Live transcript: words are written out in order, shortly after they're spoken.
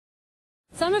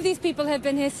Some of these people have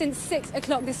been here since 6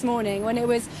 o'clock this morning when it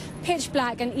was pitch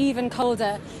black and even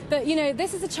colder. But, you know,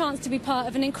 this is a chance to be part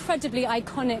of an incredibly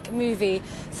iconic movie.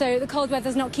 So the cold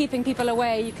weather's not keeping people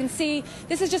away. You can see,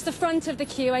 this is just the front of the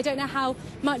queue. I don't know how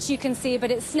much you can see, but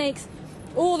it snakes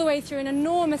all the way through an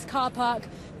enormous car park.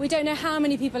 We don't know how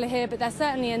many people are here, but they're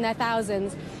certainly in their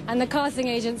thousands. And the casting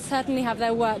agents certainly have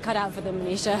their work cut out for them,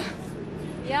 Manisha.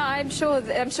 Yeah, I'm sure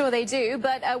they do.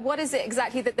 But what is it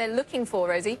exactly that they're looking for,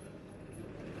 Rosie?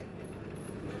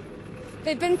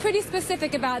 They've been pretty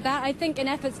specific about that, I think, in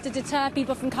efforts to deter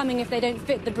people from coming if they don't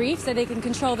fit the brief, so they can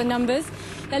control the numbers.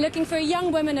 They're looking for a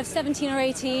young woman of 17 or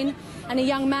 18 and a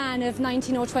young man of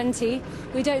 19 or 20.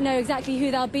 We don't know exactly who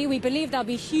they'll be. We believe they'll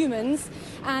be humans.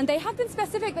 And they have been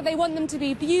specific that they want them to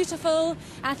be beautiful,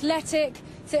 athletic.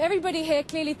 So everybody here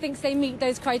clearly thinks they meet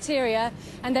those criteria,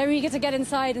 and they're eager to get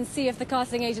inside and see if the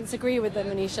casting agents agree with them,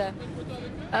 Manisha.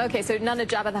 OK, so none of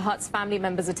Jabba the Hutt's family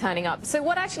members are turning up. So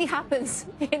what actually happens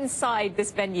inside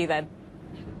this venue, then?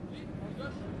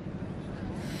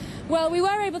 Well, we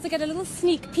were able to get a little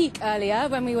sneak peek earlier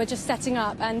when we were just setting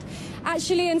up, and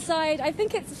actually inside, I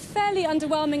think it's fairly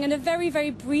underwhelming and a very,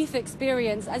 very brief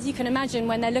experience, as you can imagine,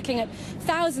 when they're looking at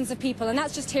thousands of people, and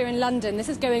that's just here in London. This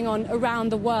is going on around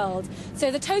the world.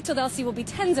 So the total they'll see will be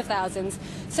tens of thousands.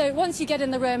 So once you get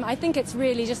in the room, I think it's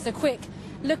really just a quick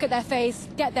look at their face,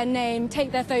 get their name,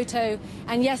 take their photo,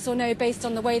 and yes or no based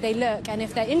on the way they look. And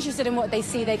if they're interested in what they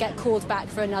see, they get called back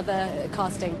for another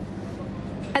casting.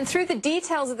 And through the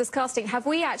details of this casting, have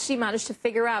we actually managed to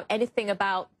figure out anything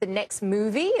about the next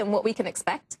movie and what we can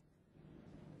expect?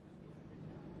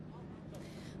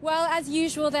 Well, as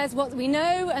usual, there's what we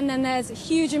know, and then there's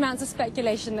huge amounts of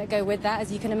speculation that go with that.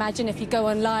 As you can imagine, if you go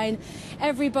online,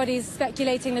 everybody's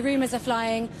speculating, the rumours are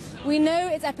flying. We know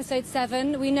it's episode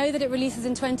 7, we know that it releases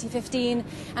in 2015,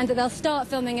 and that they'll start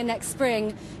filming it next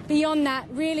spring. Beyond that,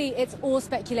 really, it's all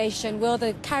speculation. Will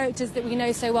the characters that we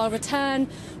know so well return?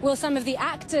 Will some of the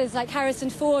actors, like Harrison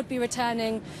Ford, be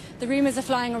returning? The rumours are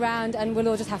flying around, and we'll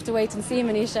all just have to wait and see,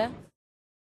 Manisha.